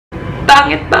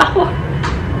Pangit ba ako?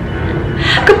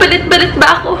 Kapalit-balit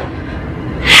ba ako?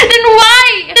 Then why?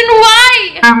 Then why?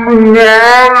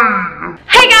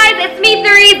 Hey guys, it's me,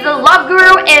 Therese, the Love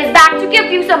Guru, is back to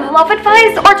give you some love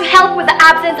advice or to help with the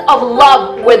absence of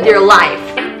love with your life.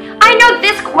 I know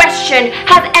this question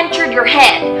has entered your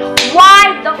head.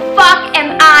 Why the fuck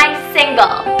am I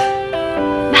single?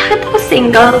 Bakit ako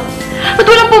single? Ba't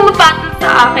walang pumapatol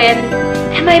sa akin?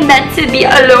 Am I meant to be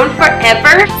alone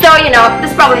forever? So, you know,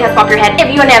 this probably has popped your head.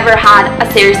 If you never had a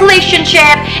serious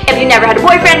relationship, if you never had a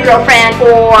boyfriend, girlfriend,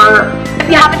 or if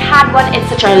you haven't had one in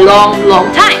such a long, long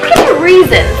time. Give me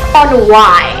reasons on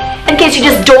why. In case you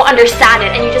just don't understand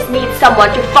it and you just need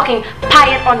someone to fucking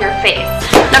pie it on your face.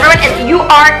 Number one is you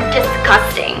are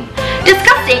disgusting.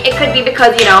 Disgusting, it could be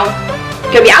because, you know, it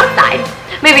could be outside.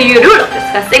 Maybe you do look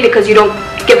disgusting because you don't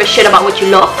give a shit about what you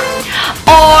look.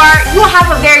 Or you have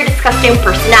a very disgusting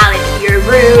personality. You're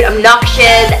rude,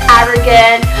 obnoxious,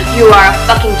 arrogant, you are a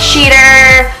fucking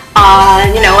cheater,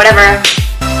 you know, whatever.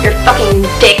 You're fucking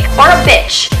dick or a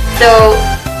bitch. So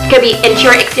it could be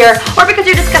interior, exterior, or because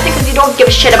you're disgusting because you don't give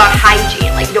a shit about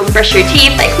hygiene. Like you don't brush your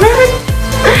teeth, like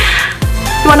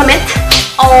you want a mint?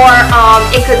 Or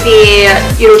it could be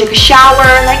you don't take a shower,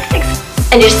 like,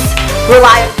 and you just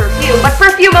rely on perfume. But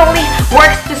perfume only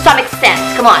works to some extent.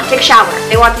 Come on, take a shower.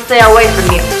 They want to stay away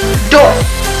from you. Dos.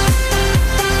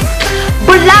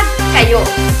 Bulag kayo.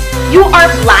 You are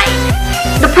blind.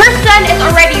 The person is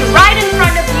already right in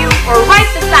front of you or right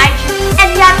beside you,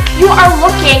 and yet you are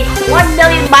looking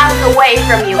 1,000,000 miles away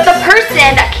from you. The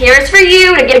person that cares for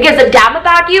you, that gives a damn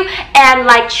about you, and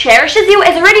like cherishes you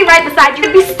is already right beside you.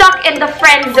 You'd be stuck in the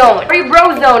friend zone, or you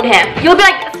bro zoned him. You'll be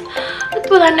like,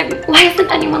 why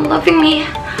isn't anyone loving me?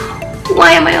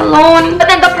 Why am I alone?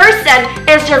 But then the person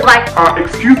is just like,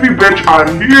 excuse me bitch,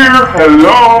 I'm here,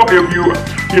 hello. If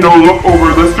you know, look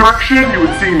over this direction, you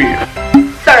would see me.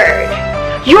 Third,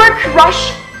 your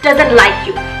crush doesn't like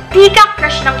you. Di ka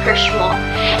crush ng crush mo.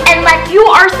 And like you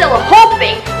are still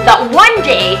hoping that one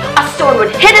day a stone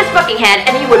would hit his fucking head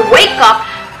and he would wake up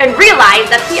and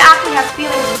realize that he actually has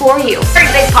feelings for you.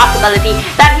 There's a possibility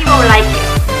that he won't like you.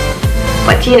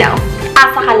 But you know,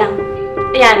 asa ka lang.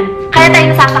 Ayan. Kaya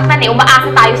tayo nasasaktan eh.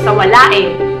 Umaasa tayo sa wala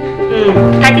eh.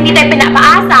 Kahit hindi tayo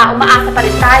pinapaasa, umaasa pa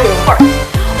rin tayo.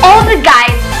 All the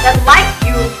guys that like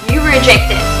you, you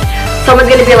rejected. Someone's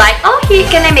gonna be like, oh,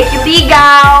 can I make you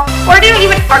ligaw? Or they don't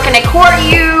even, or can I court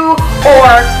you? Or,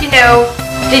 you know,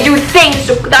 they do things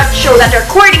that show that they're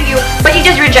courting you, but you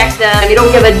just reject them. You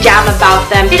don't give a damn about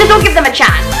them. You just don't give them a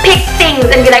chance. Pick things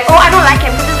and be like, oh, I don't like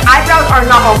him because his eyebrows are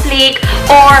not on fleek.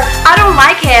 Or I don't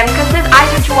like him because his eyes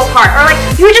are too apart. Or like,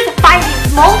 you just find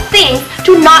these small things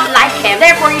to not like him.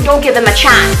 Therefore, you don't give them a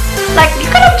chance. Like, you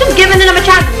could have just given them a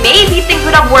chance. Maybe things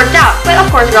would have worked out. But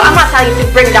of course, girl, I'm not telling you to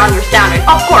bring down your standards.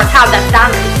 Of course, have that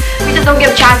standard. We just don't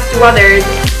give a chance to others.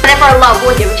 And if our love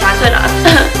would give a chance to us.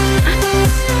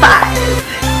 5.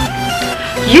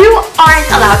 You aren't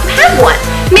allowed to have one.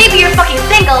 Maybe you're fucking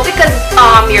single because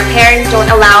your parents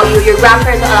don't allow you, your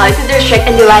grandparents don't allow you, so they're strict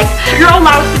and you're like, you're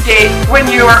allowed to date when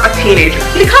you're a teenager.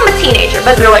 You become a teenager,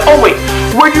 but they're like, oh wait,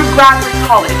 when you graduate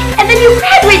college. And then you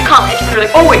graduate college. They're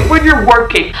like, oh wait, when you're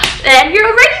working. And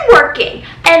you're already working.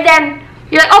 And then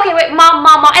you're like, okay, wait, mom,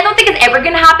 I don't think it's ever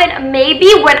gonna happen. Maybe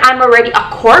when I'm already a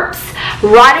corpse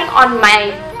rotting on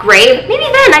my grave, maybe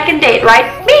then I can date,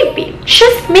 right? Maybe,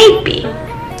 just maybe.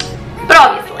 But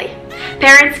obviously,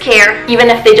 parents care even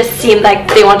if they just seem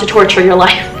like they want to torture your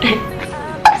life.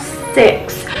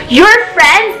 6. Your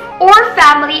friends or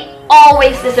family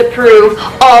always disapprove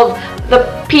of the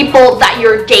people that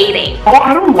you're dating. Oh,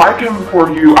 I don't like him for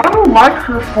you. I don't like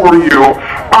her for you.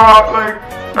 Like,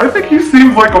 I think he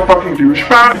seems like a fucking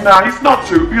douchebag. Nah, he's not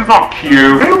cute.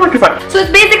 I don't like his eyes. So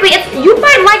it's basically, you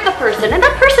might like the person and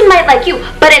that person might like you,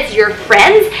 but it's your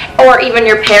friends or even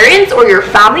your parents or your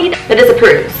family that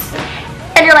disapproves.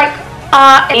 And you're like,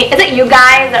 is it you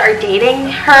guys that are dating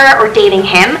her or dating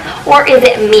him? Or is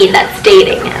it me that's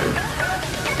dating him?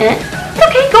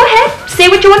 Okay, go ahead. Say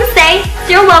what you want to say.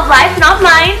 It's your love life, not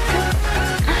mine.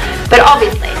 But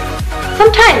obviously,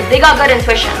 sometimes they got good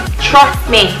intuition. Trust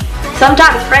me.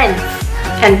 Sometimes friends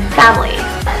and family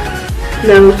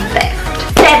knows best.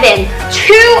 7.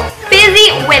 Too busy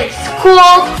with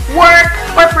school, work,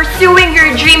 or pursuing your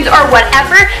dreams or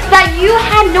whatever that you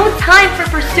had no time for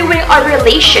pursuing a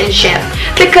relationship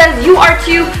because you are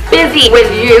too busy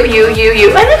with you.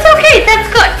 And it's okay, that's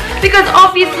good. Because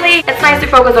obviously, it's nice to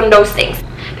focus on those things.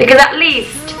 Because at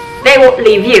least, they won't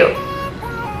leave you.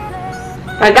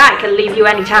 A guy can leave you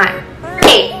anytime.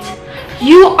 8.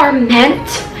 You are meant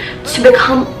to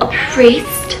become a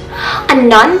priest, a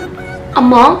nun, a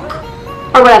monk,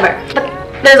 or whatever. But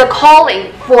there's a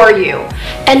calling for you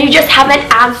and you just haven't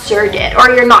answered it, or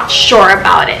you're not sure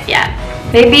about it yet.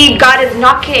 Maybe God is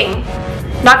knocking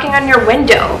on your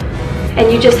window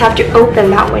and you just have to open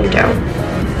that window.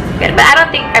 But I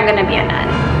don't think I'm gonna be a nun.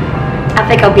 I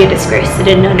think I'll be a disgrace to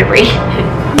the nunnery.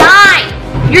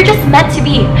 9. You're just meant to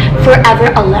be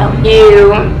forever alone.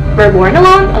 You were born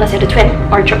alone, unless you're a twin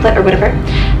or a triplet or whatever,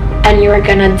 and you are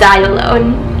gonna die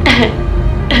alone.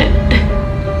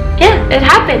 Yeah, it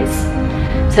happens.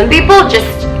 Some people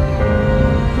just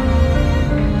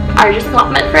are just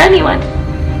not meant for anyone.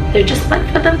 They're just meant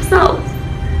for themselves.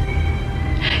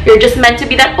 You're just meant to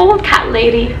be that old cat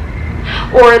lady,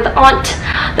 or the aunt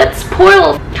that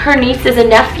spoils her nieces and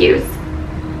nephews.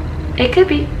 It could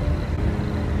be.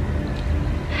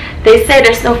 They say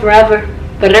there's no forever,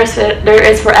 but there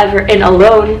is forever in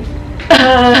alone.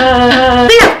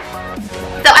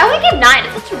 So I only gave 9.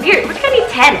 It's such weird. What could be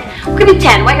 10? What could be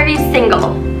 10? Why are you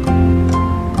single?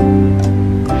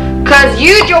 Cause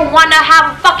you don't wanna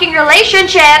have a fucking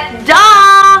relationship.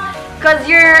 Duh! Cause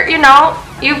you're, you know,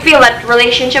 you feel that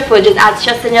relationship will just add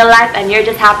stress in your life and you're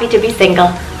just happy to be single.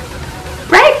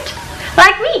 Right?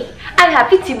 Like me. I'm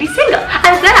happy to be single.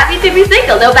 I'm so happy to be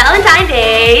single. No Valentine's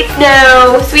dates.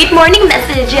 No sweet morning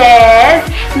messages.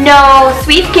 No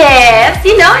sweet gifts.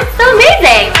 You know, it's so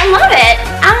amazing. I love it.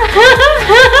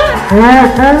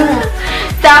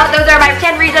 So those are my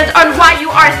 10 reasons on why you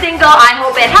are single. I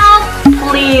hope it helps.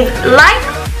 Please like,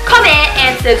 comment,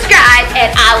 and subscribe.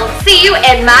 And I will see you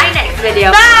in my next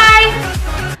video. Bye!